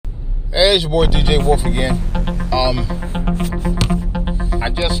Hey, it's your boy DJ Wolf again. I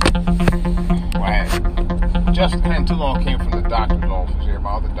just hadn't too long came from the doctor's office here,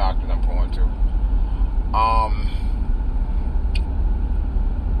 my other doctor that I'm going to.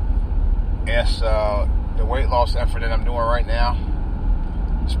 It's the weight loss effort that I'm doing right now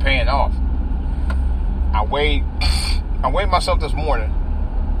is paying off. I weighed myself this morning,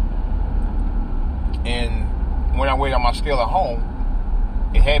 and when I weighed on my scale at home,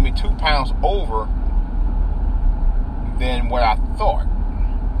 it had me 2 pounds over than what I thought.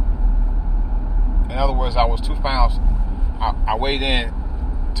 In other words, I was 2 pounds, I weighed in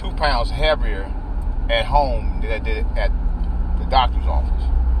 2 pounds heavier at home than I did at the doctor's office.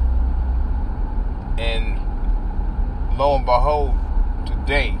 And lo and behold,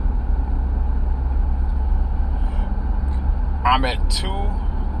 today, I'm at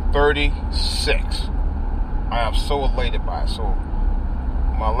 236. I am so elated by it. So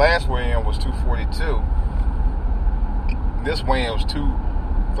my last weigh-in was 242. This weigh-in was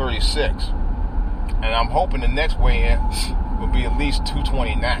 236. And I'm hoping the next weigh-in will be at least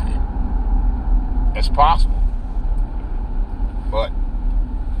 229. It's possible. But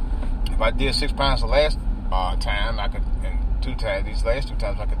if I did 6 pounds the last time, I could, and these last two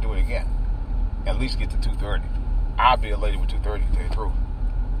times, I could do it again. At least get to 230. I'll be elated with 230, to tell you the truth.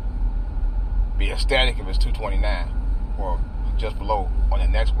 Be ecstatic if it's 229 or just below on the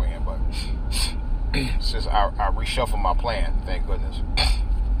next weigh-in, but since I reshuffled my plan, thank goodness,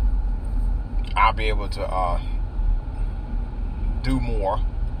 I'll be able to do more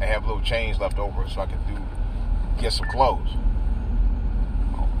and have a little change left over so I can get some clothes.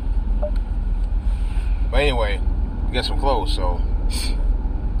 But anyway, get some clothes, so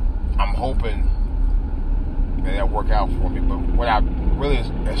I'm hoping that'll work out for me. But what I really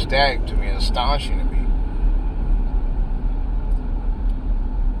is ecstatic to me and astonishing to me,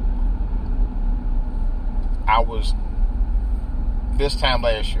 I was, this time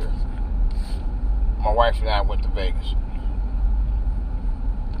last year, my wife and I went to Vegas.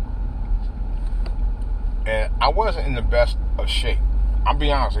 And I wasn't in the best of shape. I'll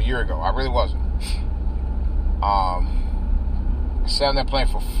be honest, a year ago, I really wasn't. I sat on that plane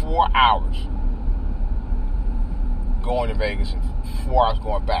for 4 hours going to Vegas and 4 hours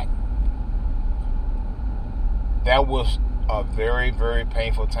going back. That was a very, very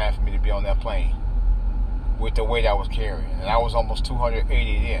painful time for me to be on that plane with the weight I was carrying. And I was almost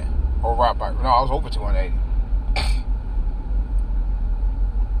 280 in. I was over 280.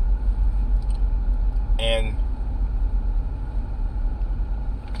 And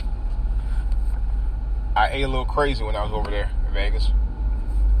I ate a little crazy when I was over there in Vegas,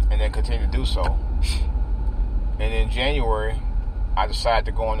 and then continued to do so. And in January, I decided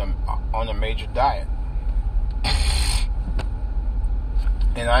to go on a major diet.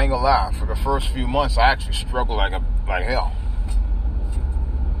 And I ain't gonna lie, for the first few months, I actually struggled like hell.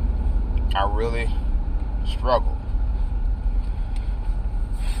 I really struggled.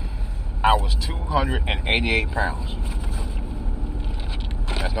 I was 288 pounds.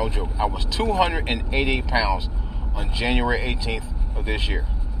 That's no joke. I was 288 pounds on January 18th of this year.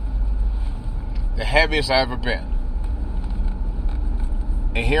 The heaviest I ever been.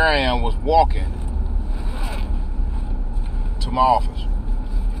 And here I am, was walking to my office.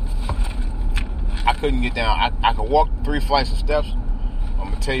 I couldn't get down. I could walk 3 flights of steps. I'm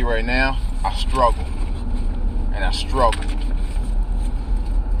going to tell you right now, I struggled. And I struggled.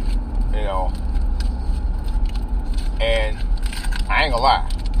 You know. And I ain't gonna lie.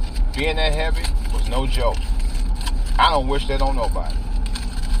 Being that heavy was no joke. I don't wish that on nobody.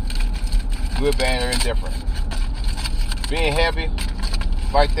 Good, bad, or indifferent. Being heavy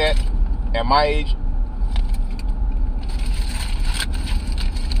like that at my age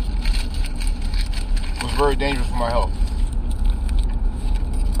was very dangerous for my health.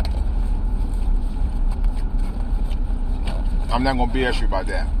 I'm not gonna BS you about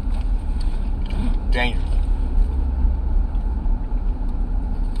that. Dangerous.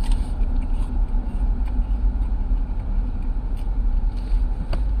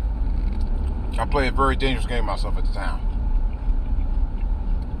 I played a very dangerous game myself at the time.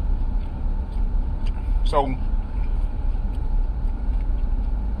 So,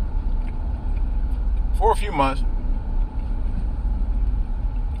 for a few months,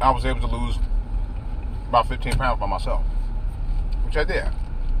 I was able to lose about 15 pounds by myself, which I did.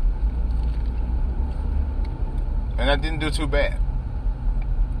 And I didn't do too bad.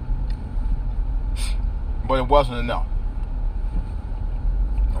 But it wasn't enough.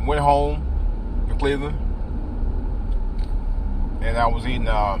 I went home to Cleveland, and I was eating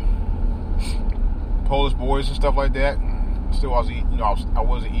Polish boys and stuff like that. Still, I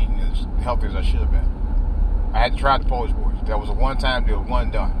wasn't eating as healthy as I should have been. I had to try the Polish Boys. That was a one-time deal, one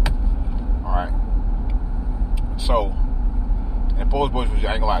and done. All right. So, and Polish Boys, I ain't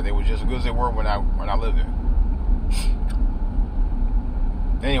gonna lie, they were just as good as they were when I lived there.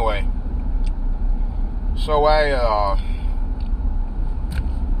 Anyway, so I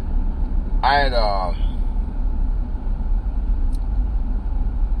had oh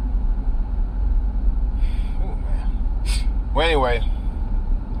man. Well, anyway,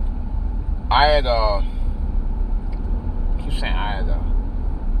 I had keep saying Ida.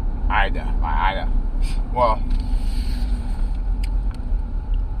 Well,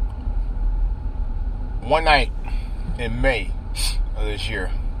 one night in May of this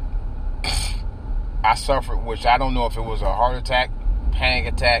year, I suffered, which I don't know if it was a heart attack,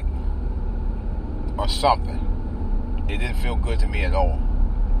 panic attack, or something. It didn't feel good to me at all.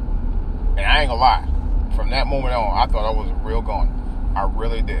 And I ain't gonna lie, from that moment on, I thought I was a real goner. I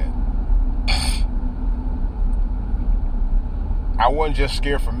really did. I wasn't just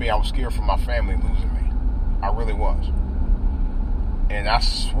scared for me, I was scared for my family losing me. I really was. And I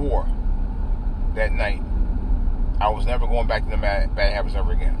swore that night I was never going back to the bad habits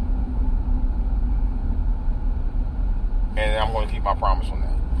ever again. And I'm going to keep my promise on that.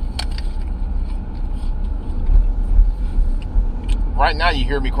 Right now you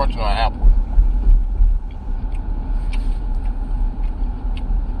hear me crunching on an apple.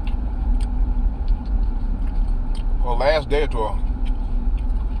 Well, last day or two,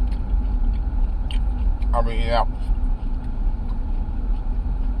 I've been eating apples.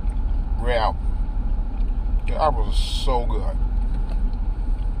 Red apples. The apples are so good.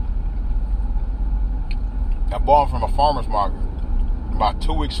 I bought them from a farmer's market about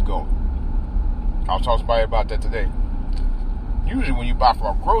 2 weeks ago. I'll talk to somebody about that today. Usually when you buy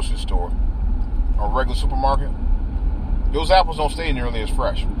from a grocery store or a regular supermarket, those apples don't stay nearly as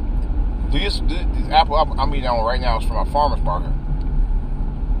fresh. This apple I'm eating on right now is from a farmer's market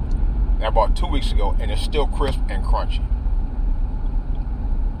that I bought 2 weeks ago, and it's still crisp and crunchy.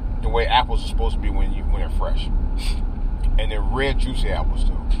 The way apples are supposed to be when they're fresh. And they're red, juicy apples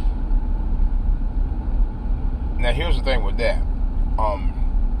too. Now here's the thing with that.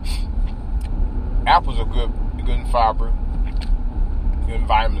 Apples are good in fiber, good in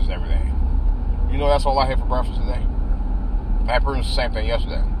vitamins and everything. You know, that's all I had for breakfast today. I had pretty much the same thing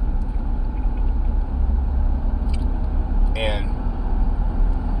yesterday. And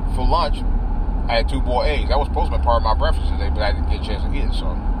for lunch, I had 2 boiled eggs. That was supposed to be part of my breakfast today, but I didn't get a chance to eat it,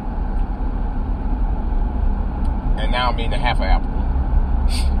 so. And now I'm eating a half an apple.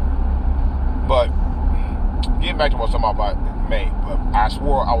 But getting back to what I was talking about May, but I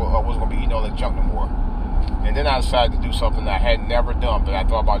swore I wasn't going to be eating all that junk no more. And then I decided to do something that I had never done, but I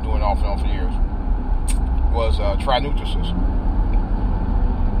thought about doing off and on for years. Was try Nutrisystem.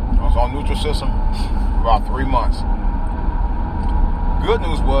 I was on Nutrisystem for about 3 months. Good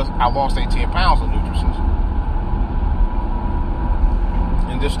news was I lost 18 pounds on Nutrisystem.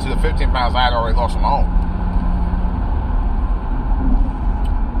 In addition to the 15 pounds I had already lost on my own.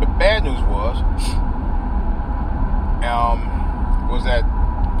 The bad news was that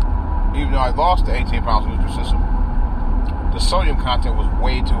even though I lost the 18 pounds of Nutrisystem, the sodium content was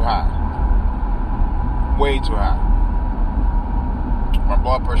way too high. Way too high. My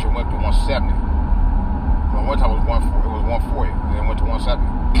blood pressure went to 170. Well, one time it was 140, and then went to 170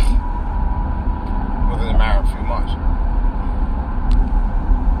 within a matter of a few months.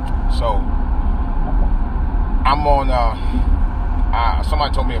 So I'm on.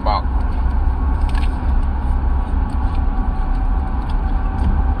 Somebody told me about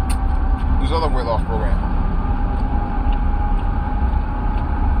this other weight loss program.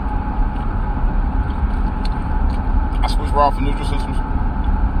 I switched right off of Nutrisystems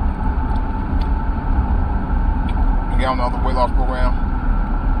and got on the other weight loss program.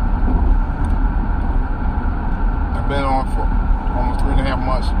 I've been on for almost 3.5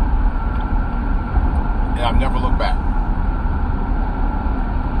 months, and I've never looked back.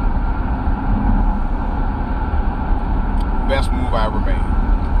 Best move I ever made.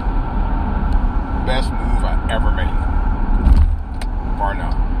 Best move I ever made. Bar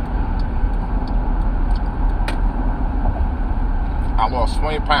none. I lost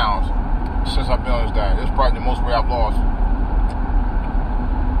 20 pounds since I've been on this diet. This is probably the most weight I've lost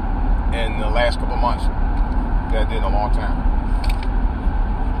in the last couple of months that I did in a long time.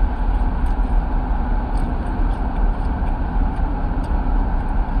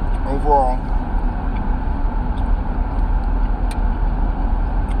 Overall,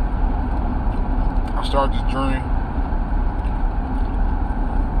 I started this journey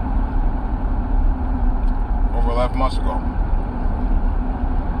over 11 months ago.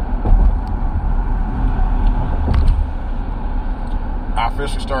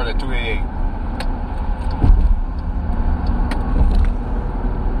 officially started at 288.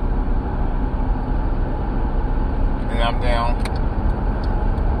 And I'm down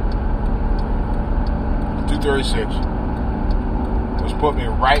 236, which put me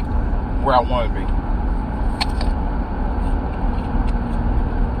right where I want to be.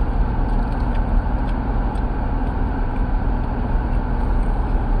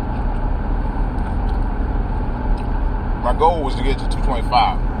 My goal was to get to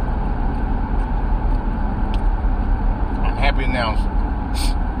 225. I'm happy to announce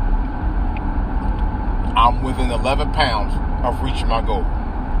I'm within 11 pounds of reaching my goal.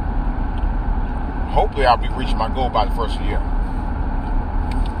 Hopefully I'll be reaching my goal by the first of the year.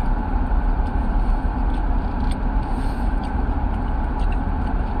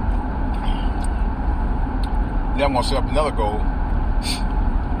 Then I'm going to set up another goal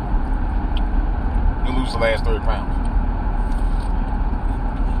to lose the last 30 pounds.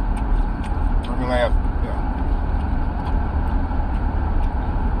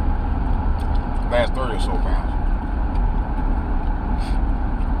 Last 30 or so pounds.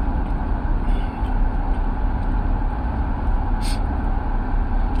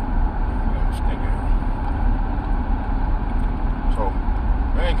 So,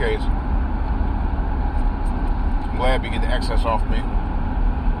 in any case, I'm glad we get the excess off me.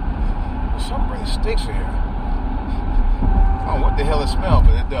 Something really stinks here. I don't know what the hell it smells,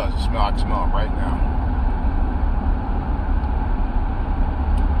 but it does. It smells like it smells right now.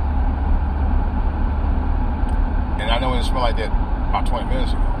 And I know it smelled like that about 20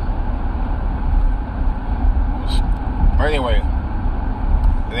 minutes ago. But anyway,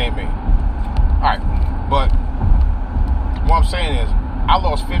 it ain't me. Alright, but what I'm saying is, I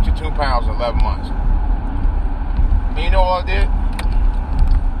lost 52 pounds in 11 months. And you know what I did?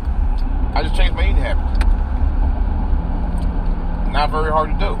 I just changed my eating habits. Not very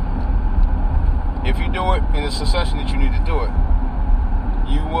hard to do. If you do it in the succession that you need to do it,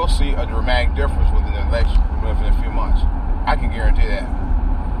 you will see a dramatic difference within a few months. I can guarantee that.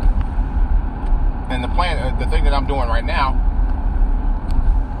 And the plan, the thing that I'm doing right now,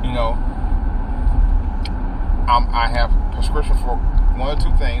 you know, I have prescription for one or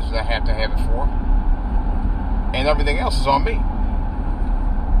two things that I have to have it for, and everything else is on me.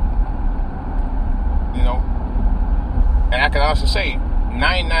 You know, and I can also say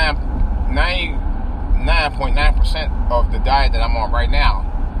 99.9% of the diet that I'm on right now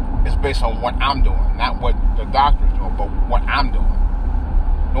is based on what I'm doing, not what the doctor's doing, but what I'm doing.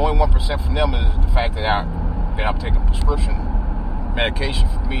 The only 1% from them is the fact that I'm taking prescription medication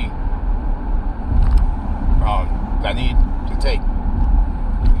for me that I need to take.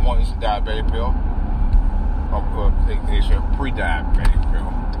 One is a diabetic pill, or they say a pre-diabetic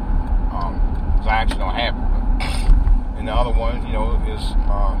pill, because I actually don't have it. And the other one, you know, is the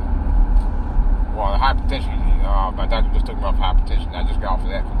hypertension. My doctor just took me off hypertension. I just got off of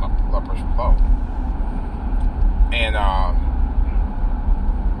that because my blood pressure was low. And I'm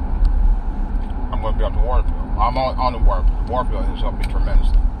going to be on the water pill. I'm on the water pill. The water pill has helped me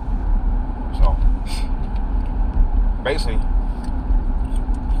tremendously. So, basically,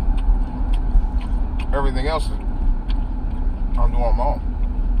 everything else I'm doing on my own.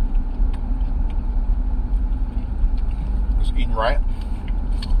 Just eating right.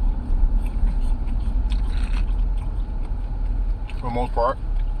 For the most part,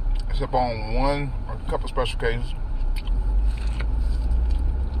 except on one or a couple of special cases.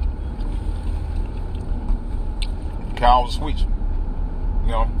 Cows and sweets.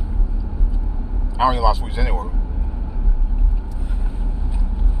 You know, I don't eat a lot of sweets anyway.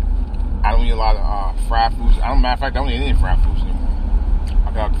 I don't eat a lot of fried foods. Matter of fact, I don't eat any fried foods anymore.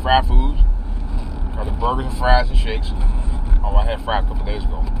 I got fried foods, got the burgers and fries and shakes. Oh, I had fried a couple of days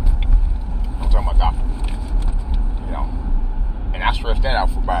ago. I'm talking about doctor. You know. And I stretched that out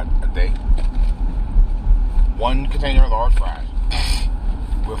for about a day. One container of large fries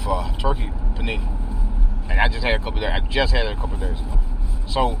with turkey panini. And I just had it a couple of days ago.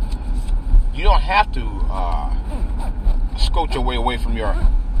 So you don't have to scoot your way away from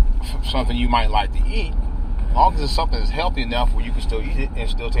something you might like to eat, as long as it's something that's healthy enough where you can still eat it and it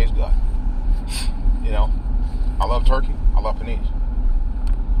still tastes good. You know, I love turkey. I love paninis.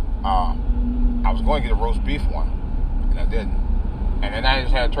 I was going to get a roast beef one, and I didn't. And then I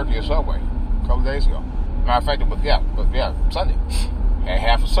just had a turkey at Subway a couple of days ago. Matter of fact, Sunday. I had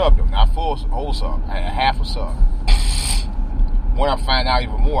half a sub though, not whole sub. I had half a sub. When I find out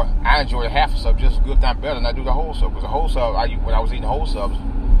even more, I enjoy half a sub just as good, if not better than I do the whole sub. Because the whole sub, when I was eating whole subs,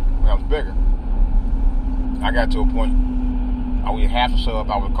 when I was bigger, I got to a point, I would eat half a sub,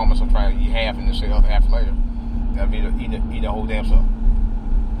 I would come myself trying to eat half and then say the other half later. That'd be eating the whole damn sub.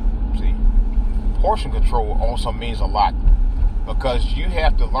 portion control also means a lot, because you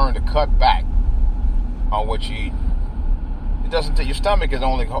have to learn to cut back on what you eat. It doesn't take, your stomach is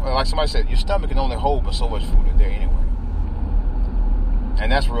only, like somebody said, your stomach can only hold but so much food a day anyway.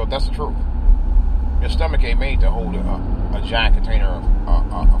 And that's real, that's the truth. Your stomach ain't made to hold a giant container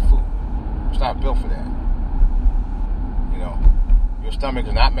of food. It's not built for that. You know, your stomach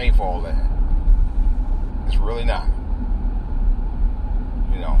is not made for all that. It's really not.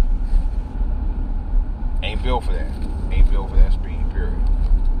 You know, ain't built for that. Ain't built for that speed, period.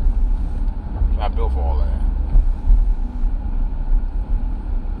 It's not built for all that.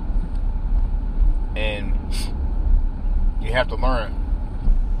 And you have to learn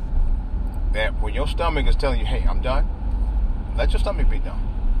that when your stomach is telling you, hey, I'm done, let your stomach be done.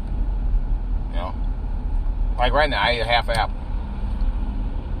 You know? Like right now, I ate a half an apple.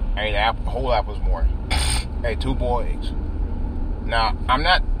 I ate a whole apple this morning. I ate 2 boiled eggs. Now, I'm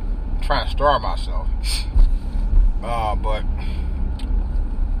not trying to starve myself. But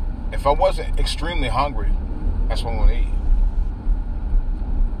if I wasn't extremely hungry, that's what I'm going to eat.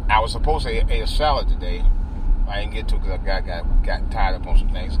 I was supposed to eat a salad today. I didn't get to because I got tied up on some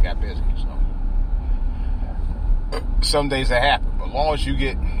things, got busy. So some days that happen. But as long as you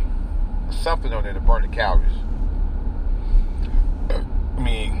get something on there to burn the calories, I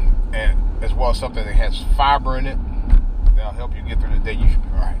mean, and as well as something that has fiber in it, that'll help you get through the day, you should be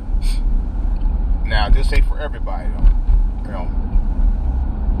all right. Now, this ain't for everybody, though. You know,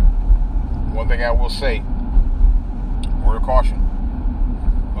 one thing I will say, word of caution,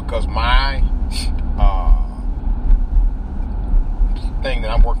 because my thing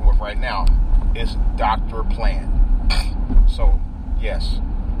that I'm working with right now is doctor plan. So, yes,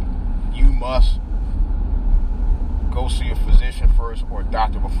 you must go see a physician first or a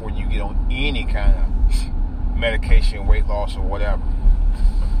doctor before you get on any kind of medication, weight loss, or whatever.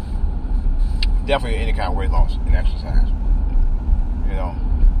 Definitely any kind of weight loss and exercise. You know,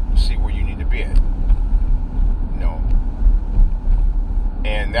 see where you need to be at. You know,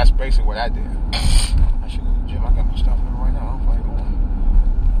 and that's basically what I did. I should go to the gym. I got my stuff in right now. I don't feel like going.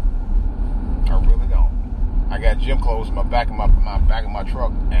 I really don't. I got gym clothes in my back of my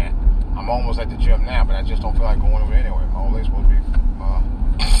truck, and I'm almost at the gym now, but I just don't feel like going over anyway. My old lady's supposed to be. I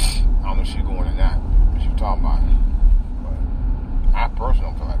don't know if she's going or not. But she was talking about it. But I personally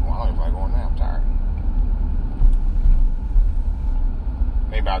don't feel like going. I don't feel like going now. I'm tired.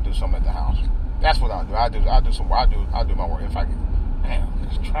 Maybe I'll do something at the house. That's what I'll do. I'll do my work if I can. Man,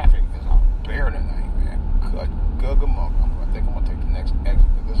 this traffic is a bear tonight, man. Good monk. I think I'm gonna take the next exit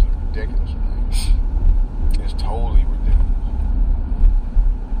because this is ridiculous tonight. It's totally ridiculous.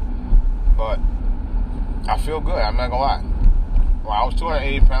 But I feel good. I'm not gonna lie. When I was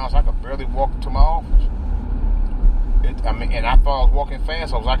 280 pounds, I could barely walk to my office. And I thought I was walking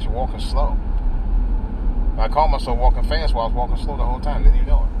fast. I was actually walking slow. I called myself walking fast while I was walking slow the whole time. Didn't even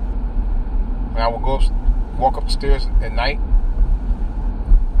know it. When I would walk up the stairs at night,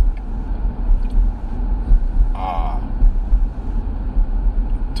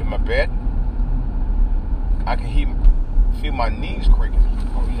 to my bed, I can feel my knees creaking.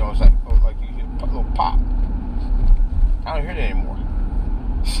 You know, it's like you hear a little pop. I don't hear that anymore.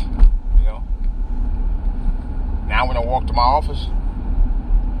 You know. Now when I walk to my office,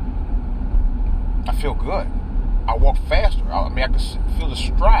 I feel good. I walk faster. I mean, I can feel the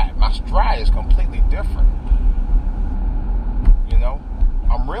stride. My stride is completely different. You know,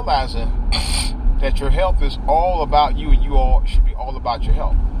 I'm realizing that your health is all about you, and you all should be all about your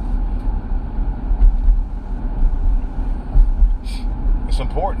health. It's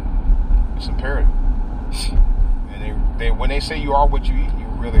important. It's imperative. And when they say you are what you eat, you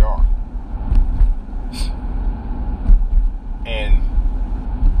really are. And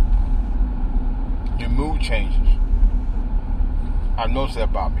your mood changes. I've noticed that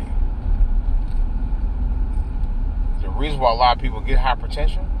about me. The reason why a lot of people get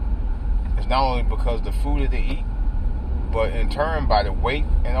hypertension is not only because of the food that they eat, but in turn by the weight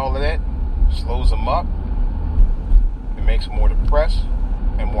and all of that slows them up. It makes them more depressed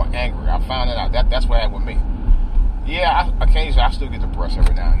and more angry. I found that out. That's what happened with me. Yeah, occasionally I still get depressed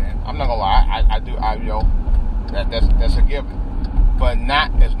every now and then. I'm not gonna lie. I do. You know, that's a given, but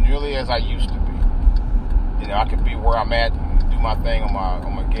not as nearly as I used to be. You know, I could be where I'm at and do my thing on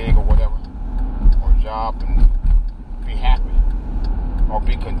my gig or whatever, or job, and be happy or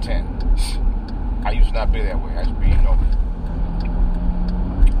be content. I used to not be that way. I used to be, you know,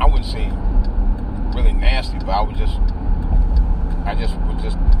 I wouldn't say really nasty, but I just would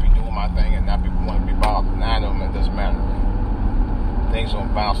just be doing my thing and not be wanting to be bothered. Now I know it doesn't matter. Things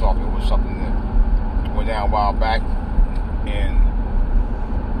don't bounce off. It was something that went down a while back, and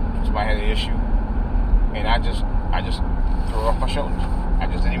somebody had an issue. And I just threw it off my shoulders. I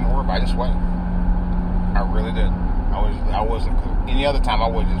just didn't even worry about it. I just sweated. I really did. I wasn't. Any other time I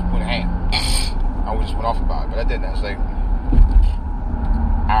would just went ham. I would just went off about it, but I didn't. I was like,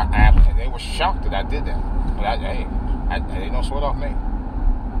 they were shocked that I did that. But they don't sweat off me.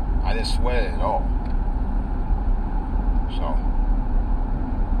 I didn't sweat it at all. So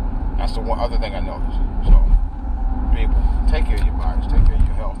that's the one other thing I noticed. So people, take care of your bodies, take care of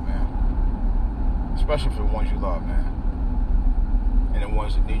your health, man. Especially for the ones you love, man, and the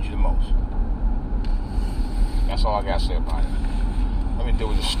ones that need you the most. That's all I gotta say about it. Let me deal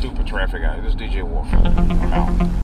with this stupid traffic out here. This is DJ Warfare. I'm out.